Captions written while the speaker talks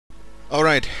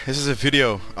Alright, this is a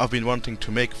video I've been wanting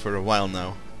to make for a while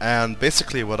now, and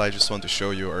basically what I just want to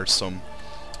show you are some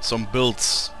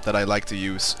builds that I like to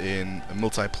use in a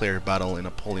multiplayer battle in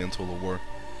Napoleon Total War.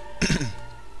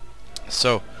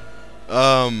 So,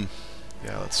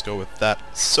 yeah, let's go with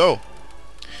that. So,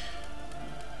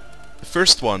 the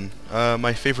first one,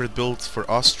 my favorite build for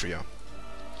Austria,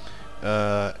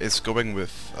 is going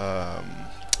with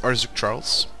Archduke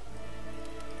Charles.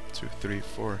 2, 3,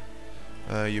 4.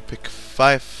 You pick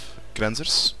 5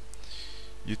 Grenzers.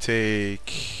 You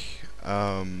take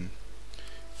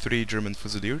 3 German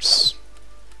Fusiliers,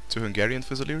 2 Hungarian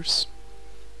Fusiliers.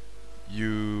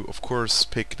 You, of course,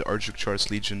 pick the Archduke Charles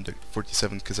Legion, the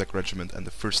 47th Kazakh Regiment, and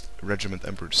the 1st Regiment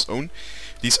Emperor's Own.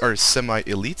 These are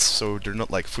semi-elites, so they're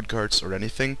not like foot guards or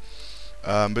anything,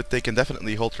 but they can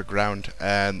definitely hold their ground.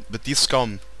 But these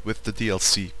come with the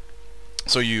DLC.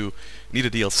 So you need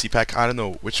a DLC pack. I don't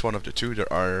know which one of the two.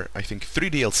 There are, I think, 3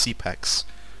 DLC packs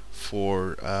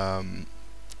for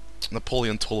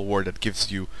Napoleon Total War that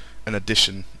gives you an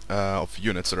addition of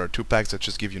units. There are 2 packs that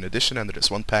just give you an addition, and there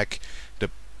is 1 pack, the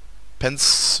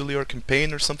Peninsular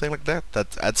Campaign or something like that,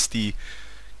 that adds the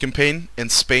campaign in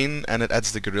Spain, and it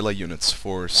adds the guerrilla units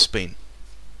for Spain.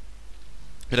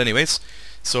 But anyways,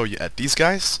 so you add these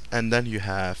guys, and then you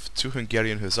have 2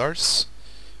 Hungarian Hussars,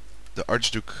 the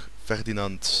Archduke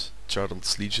Ferdinand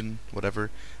Charles Legion, whatever,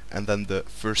 and then the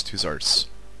 1st Hussars.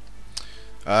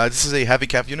 This is a heavy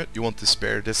cav unit. You want to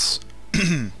spare this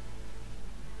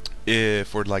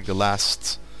for like the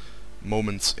last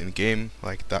moments in game,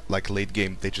 like that, like late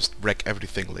game. They just wreck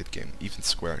everything late game, even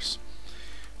squares.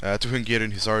 2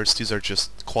 Hungarian Hussars. These are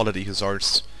just quality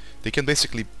Hussars. They can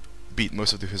basically beat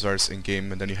most of the Hussars in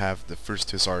game, and then you have the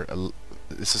 1st Hussar.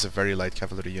 This is a very light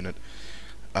cavalry unit.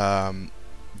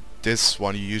 This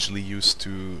one you usually use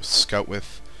to scout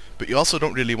with, but you also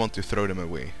don't really want to throw them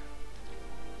away.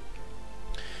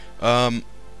 The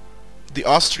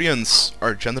Austrians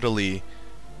are generally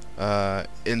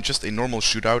in just a normal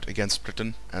shootout against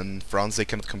Britain and France. They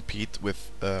cannot compete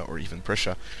with, or even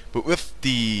Prussia, but with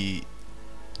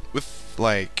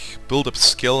like build-up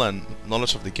skill and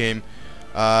knowledge of the game,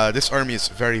 this army is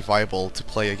very viable to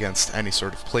play against any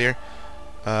sort of player.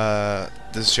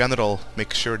 This general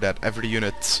makes sure that every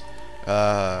unit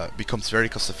becomes very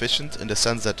cost efficient, in the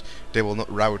sense that they will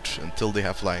not rout until they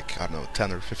have like, I don't know,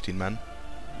 10 or 15 men.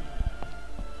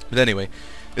 But anyway,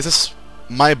 this is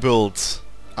my build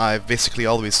I've basically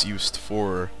always used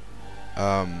for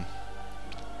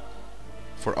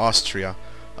Austria.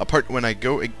 Apart when I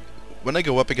go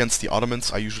up against the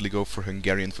Ottomans, I usually go for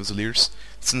Hungarian Fusiliers,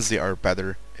 since they are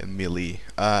better in melee.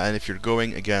 And if you're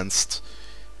going against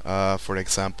for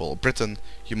example, Britain,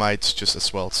 you might just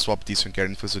as well swap these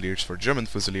Hungarian Fusiliers for German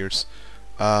Fusiliers,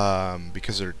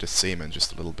 because they're the same and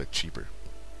just a little bit cheaper.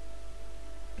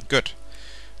 Good.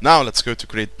 Now let's go to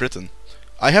Great Britain.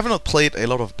 I have not played a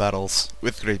lot of battles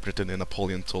with Great Britain in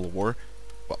Napoleon Total War.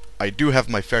 Well, I do have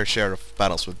my fair share of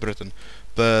battles with Britain,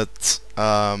 but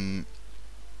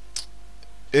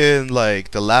in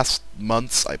like the last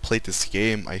months I played this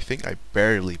game, I think I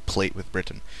barely played with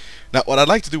Britain. Now, what I'd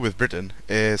like to do with Britain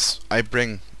is I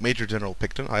bring Major General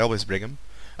Picton. I always bring him,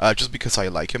 just because I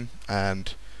like him,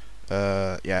 and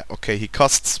yeah, okay, he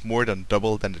costs more than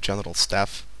double than the General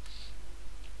Staff,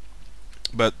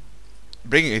 but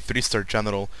bringing a 3-star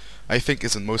General, I think,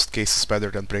 is in most cases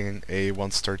better than bringing a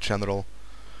 1-star General.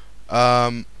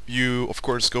 You, of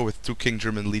course, go with 2 King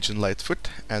German Legion Lightfoot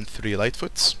and 3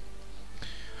 Lightfoots.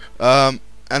 And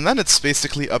then it's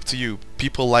basically up to you.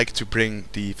 People like to bring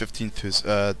the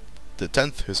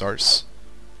 10th Hussars,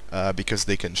 because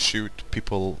they can shoot.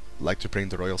 People like to bring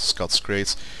the Royal Scots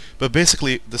Greys, but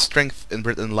basically the strength in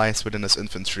Britain lies within his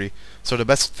infantry, so the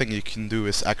best thing you can do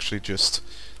is actually just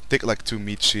take like 2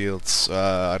 meat shields,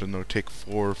 I don't know, take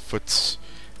 4 foots,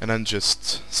 and then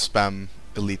just spam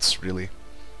elites, really.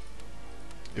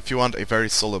 If you want a very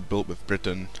solid build with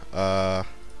Britain,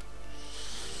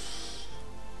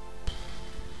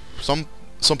 some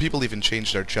people even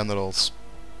change their generals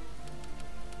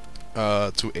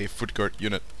to a foot guard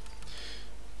unit.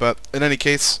 But in any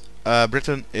case,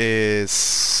 Britain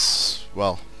is,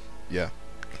 well, yeah,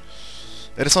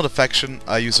 it is not a faction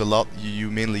I use a lot. You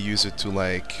mainly use it to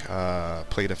like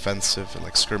play defensive and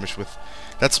like skirmish with.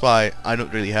 That's why I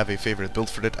don't really have a favorite build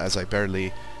for it, as I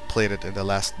barely played it in the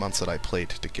last months that I played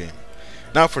the game.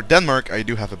 Now for Denmark, I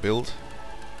do have a build.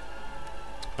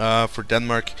 For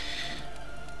Denmark,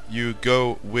 you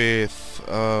go with,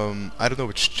 I don't know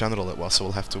which general it was, so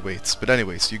we'll have to wait. But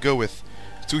anyways, you go with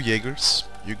 2 Jaegers,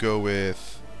 you go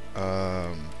with 2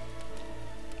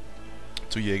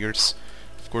 Jaegers.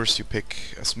 Of course, you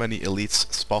pick as many elites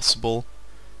as possible.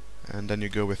 And then you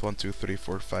go with 1, 2, 3,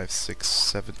 4, 5, 6,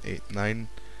 7, 8, 9.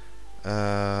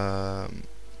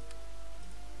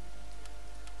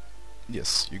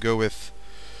 Yes, you go with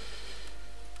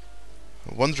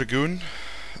 1 dragoon,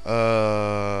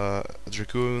 a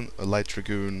light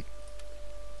dragoon,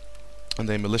 and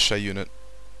a militia unit.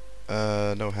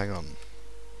 No, hang on.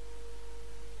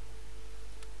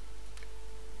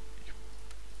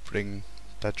 Bring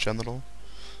that general.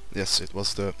 Yes, it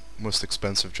was the most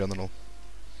expensive general.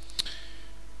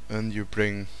 And you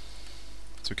bring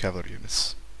 2 cavalry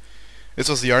units. This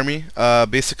was the army.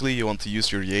 Basically, you want to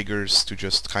use your Jaegers to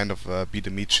just kind of be the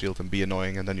meat shield and be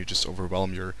annoying, and then you just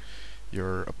overwhelm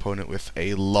your opponent with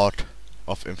a lot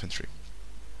of infantry.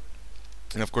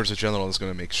 And of course, the general is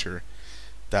going to make sure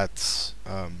that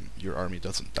your army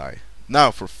doesn't die.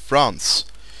 Now, for France,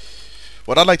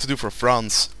 what I'd like to do for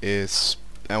France is,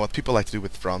 and what people like to do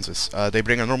with France is, they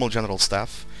bring a normal general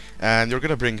staff, and you're going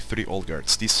to bring 3 old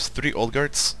guards. These 3 old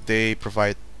guards, they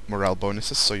provide morale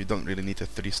bonuses, so you don't really need a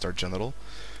 3-star general.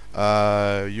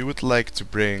 You would like to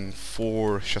bring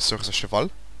 4 chasseurs à cheval,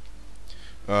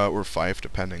 or 5,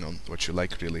 depending on what you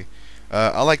like, really.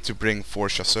 I like to bring 4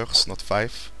 chasseurs, not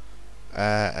 5.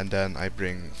 And then I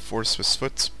bring 4 Swiss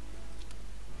foot,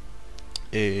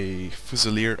 a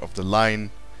fusilier of the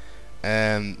line,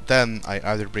 and then I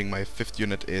either bring my 5th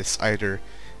unit is either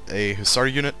a hussar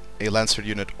unit, a lancer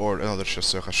unit, or another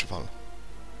chasseur à cheval.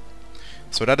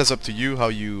 So that is up to you how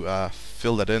you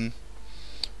fill that in.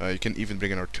 You can even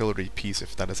bring an artillery piece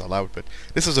if that is allowed, but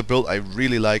this is a build I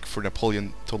really like for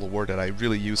Napoleon Total War that I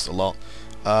really used a lot.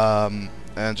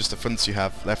 And just the funds you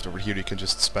have left over here you can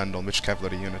just spend on which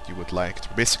cavalry unit you would like.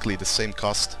 They're basically the same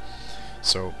cost.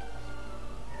 So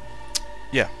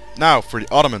yeah, now for the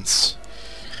Ottomans.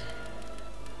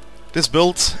 This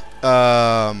build,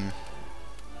 I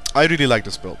really like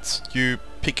this build. You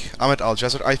pick Ahmed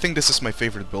Al-Jazr. I think this is my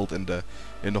favorite build in the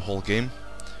whole game.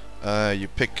 You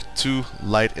pick 2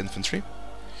 light infantry,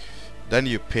 then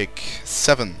you pick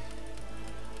 7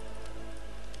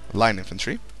 line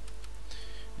infantry,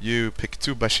 you pick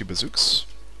 2 Bashi bazooks,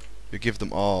 you give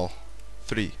them all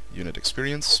 3 unit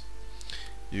experience,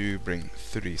 you bring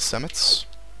 3 Samets,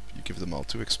 you give them all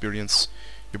 2 experience,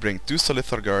 you bring 2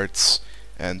 Salithar guards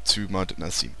and 2 mounted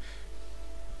Nazim.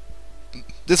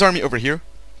 This army over here,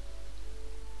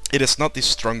 it is not the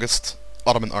strongest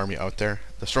Ottoman army out there.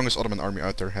 The strongest Ottoman army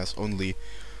out there has only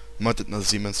mounted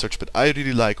Nazim and such, but I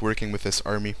really like working with this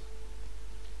army.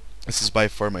 This is by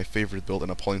far my favorite build in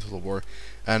Napoleon Total War,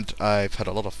 and I've had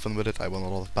a lot of fun with it. I won a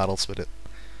lot of battles with it.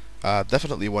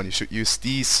 Definitely one you should use.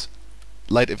 These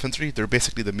light infantry, they're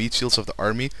basically the meat shields of the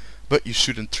army, but you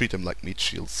shouldn't treat them like meat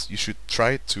shields. You should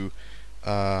try to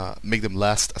make them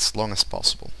last as long as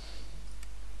possible.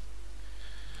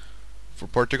 For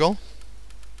Portugal,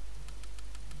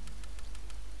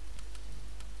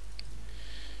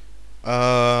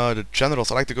 the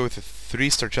generals, I like to go with a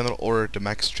 3-star general or the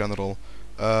max general.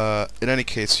 In any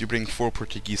case, you bring 4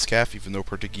 Portuguese calf, even though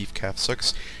Portuguese calf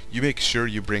sucks. You make sure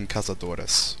you bring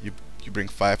cazadores. You bring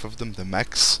 5 of them, the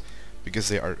max, because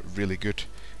they are really good.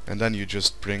 And then you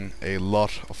just bring a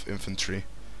lot of infantry.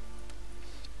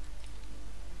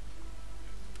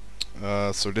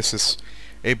 So this is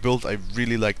a build I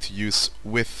really like to use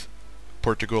with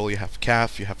Portugal. You have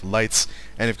calf, you have lights,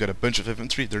 and you've got a bunch of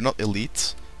infantry. They're not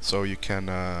elite, so you can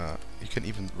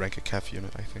even rank a calf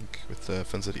unit, I think, with the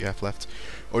funds that you have left.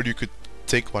 Or you could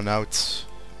take one out,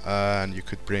 and you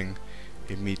could bring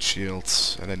a meat shield,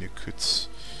 and then you could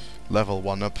level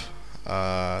one up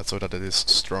so that it is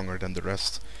stronger than the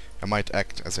rest. It might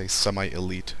act as a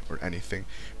semi-elite or anything,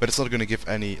 but it's not going to give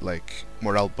any like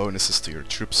morale bonuses to your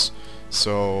troops,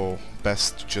 so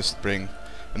best to just bring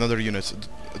another unit.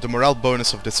 The morale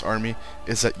bonus of this army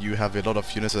is that you have a lot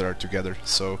of units that are together,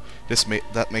 so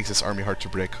that makes this army hard to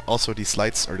break. Also, these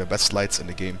lights are the best lights in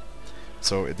the game,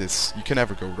 so you can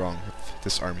never go wrong with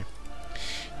this army.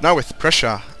 Now with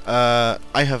Prussia,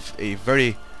 I have a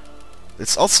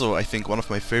it's also, I think, one of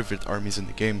my favorite armies in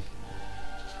the game.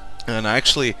 And I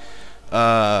actually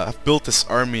have built this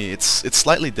army. It's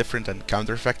slightly different than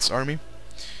Counterfact's army.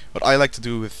 What I like to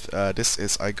do with this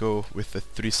is I go with the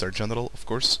 3-star general, of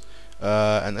course.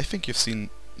 And I think you've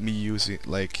seen me use it,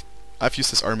 like, I've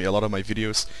used this army a lot of my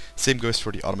videos. Same goes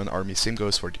for the Ottoman army, same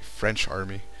goes for the French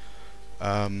army.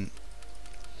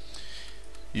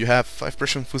 You have 5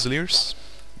 Prussian Fusiliers.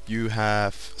 You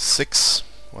have 6,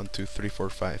 1, 2, 3, 4,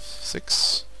 5,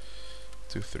 6,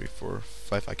 2, 3, 4,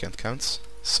 5, I can't count.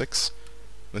 6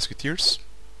 musketeers.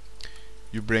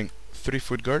 You bring 3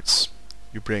 foot guards,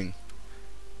 you bring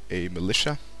a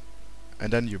militia,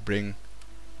 and then you bring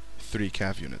 3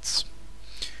 cav units.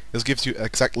 This gives you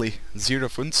exactly 0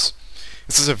 funds.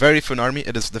 This is a very fun army.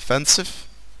 It is defensive,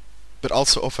 but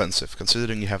also offensive,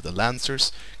 considering you have the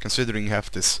Lancers, considering you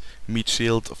have this meat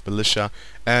shield of militia,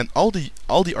 and all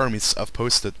the armies I've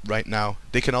posted right now,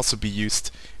 they can also be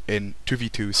used in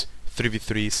 2v2s,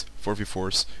 3v3s,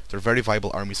 4v4s. They're very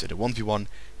viable armies in a 1v1,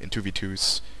 in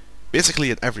 2v2s,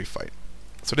 basically in every fight.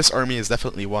 So this army is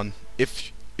definitely one,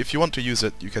 if you want to use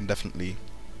it, you can definitely,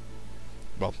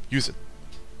 well, use it.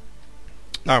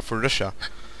 Now for Russia.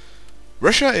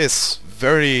 Russia is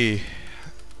very,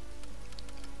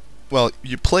 well,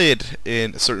 you play it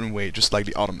in a certain way, just like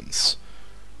the Ottomans.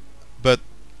 But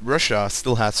Russia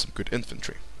still has some good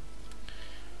infantry.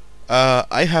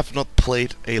 I have not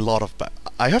played a lot of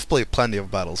I have played plenty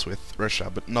of battles with Russia,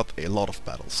 but not a lot of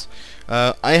battles.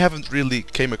 I haven't really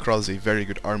came across a very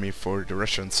good army for the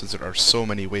Russians, since there are so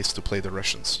many ways to play the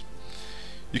Russians.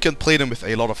 You can play them with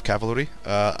a lot of cavalry.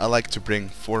 I like to bring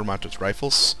 4 mounted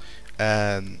rifles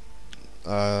and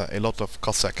a lot of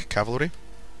Cossack cavalry.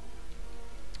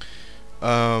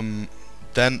 Then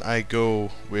I go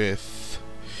with...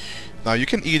 Now you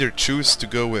can either choose to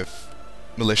go with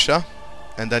militia,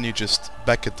 and then you just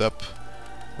back it up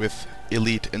with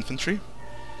elite infantry.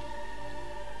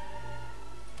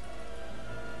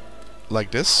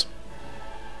 Like this.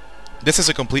 This is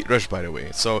a complete rush, by the way.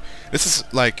 So this is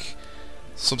like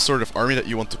some sort of army that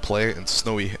you want to play in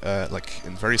snowy, like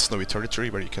in very snowy territory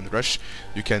where you can rush.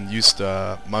 You can use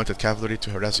the mounted cavalry to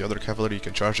harass the other cavalry. You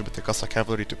can charge it with the Cossack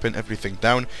cavalry to pin everything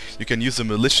down. You can use the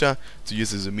militia to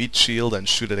use as a meat shield and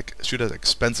shoot at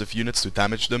expensive units to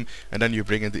damage them. And then you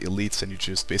bring in the elites and you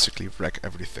just basically wreck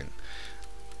everything.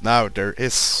 Now there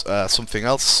is something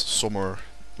else, some more.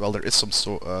 Well, there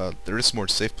is more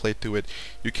safe play to it.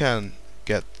 You can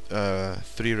get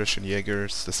 3 Russian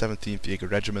Jaegers, the 17th Jaeger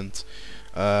Regiment.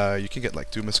 You can get like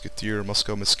 2 Musketeer,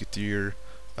 Moscow Musketeer,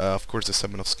 of course the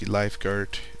Semenovsky Life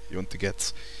Guard. You want to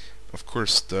get, of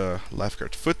course, the Life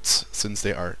Guard Foot, since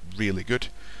they are really good.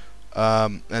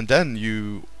 And then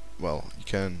you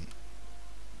can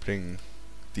bring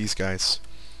these guys.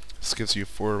 This gives you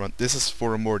 4. This is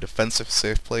for a more defensive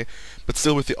safe play, but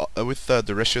still with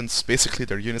the Russians, basically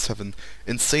their units have an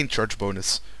insane charge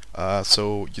bonus.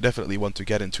 So you definitely want to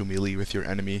get into melee with your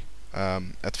enemy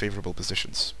at favorable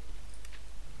positions.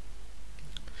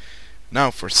 Now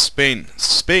for Spain.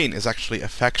 Spain is actually a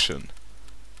faction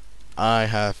I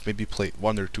have maybe played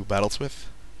 1 or 2 battles with,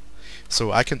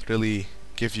 so I can't really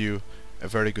give you a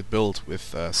very good build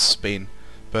with Spain,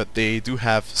 but they do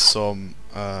have some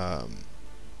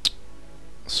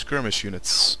skirmish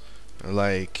units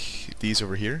like these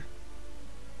over here.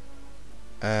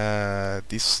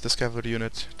 This cavalry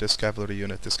unit, this cavalry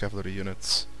unit, this cavalry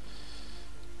units.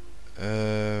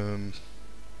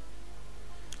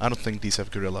 I don't think these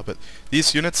have guerrilla, but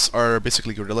these units are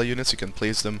basically guerrilla units. You can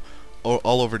place them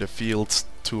all over the field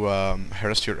to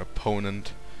harass your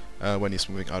opponent when he's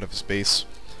moving out of his base.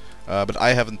 But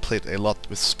I haven't played a lot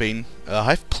with Spain.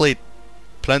 I've played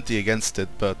plenty against it,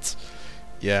 but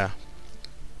yeah,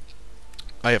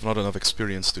 I have not enough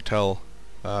experience to tell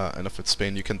enough with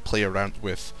Spain. You can play around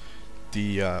with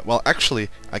the well, actually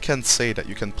I can say that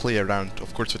you can play around,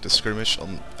 of course, with the skirmish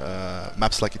on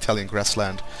maps like Italian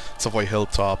Grassland, Savoy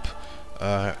Hilltop,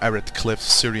 Arid Cliffs,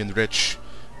 Syrian Ridge,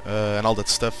 and all that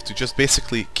stuff, to just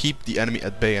basically keep the enemy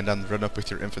at bay and then run up with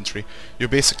your infantry. You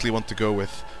basically want to go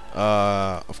with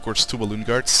of course 2 balloon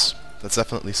guards. That's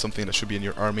definitely something that should be in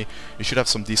your army. You should have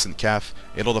some decent cav,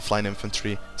 a lot of line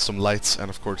infantry, some lights, and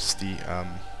of course the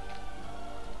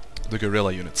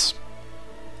guerrilla units.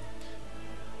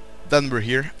 Then we're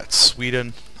here at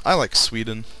Sweden. I like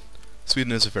Sweden.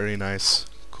 Sweden is a very nice,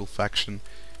 cool faction.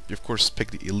 You of course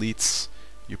pick the elites.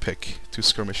 You pick 2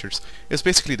 skirmishers. It's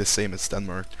basically the same as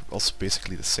Denmark. Also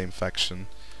basically the same faction.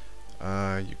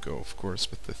 You go of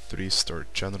course with the 3-star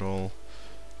general.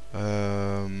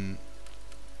 I'm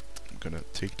gonna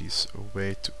take these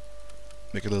away to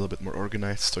make it a little bit more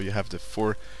organized. So you have the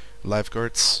 4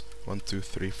 lifeguards. 1, 2,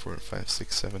 3, 4, 5,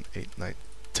 6, 7, 8, 9,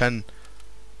 10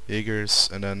 Jaegers,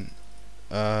 and then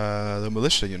the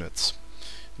militia units.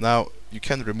 Now you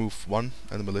can remove 1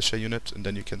 and the militia unit, and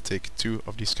then you can take 2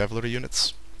 of these cavalry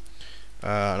units.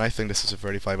 And I think this is a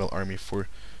very viable army for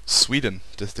Sweden.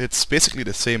 It's basically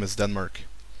the same as Denmark.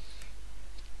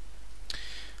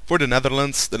 For the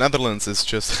Netherlands is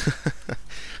just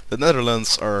the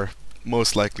Netherlands are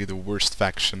most likely the worst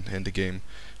faction in the game.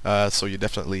 So you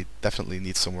definitely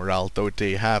need some morale. Though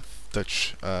they have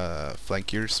Dutch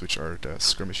flankiers, which are the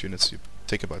skirmish units. You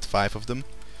take about 5 of them.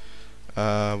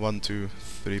 1, 2,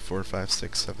 3, 4, 5,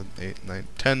 6, 7, 8, 9,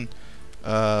 10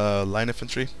 line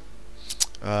infantry.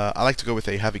 I like to go with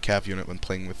a heavy cav unit when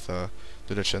playing with the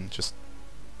Dutch, and just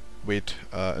wait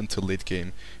until late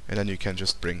game, and then you can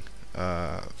just bring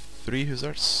 3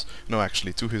 hussars? No,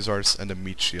 actually 2 hussars and a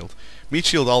meat shield. Meat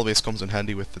shield always comes in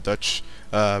handy with the Dutch,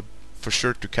 for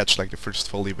sure to catch like the first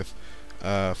volley with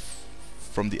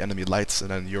from the enemy lights, and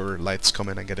then your lights come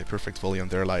in and get a perfect volley on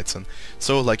their lights, and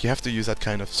so like you have to use that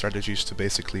kind of strategies to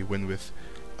basically win with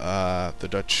the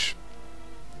Dutch,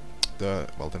 the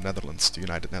Netherlands, the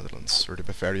United Netherlands, or the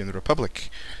Bavarian Republic,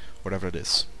 whatever it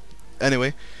is.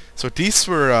 Anyway, so these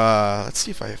were, let's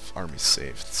see if I have armies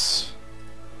saved.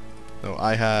 No,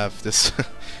 I have this,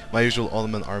 my usual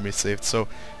Ottoman army saved. So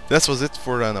this was it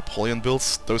for Napoleon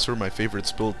builds. Those were my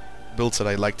favorites, builds that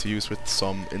I like to use with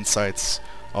some insights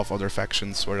of other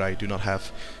factions where I do not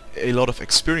have a lot of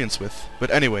experience with. But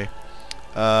anyway,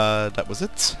 that was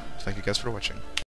it. Thank you guys for watching.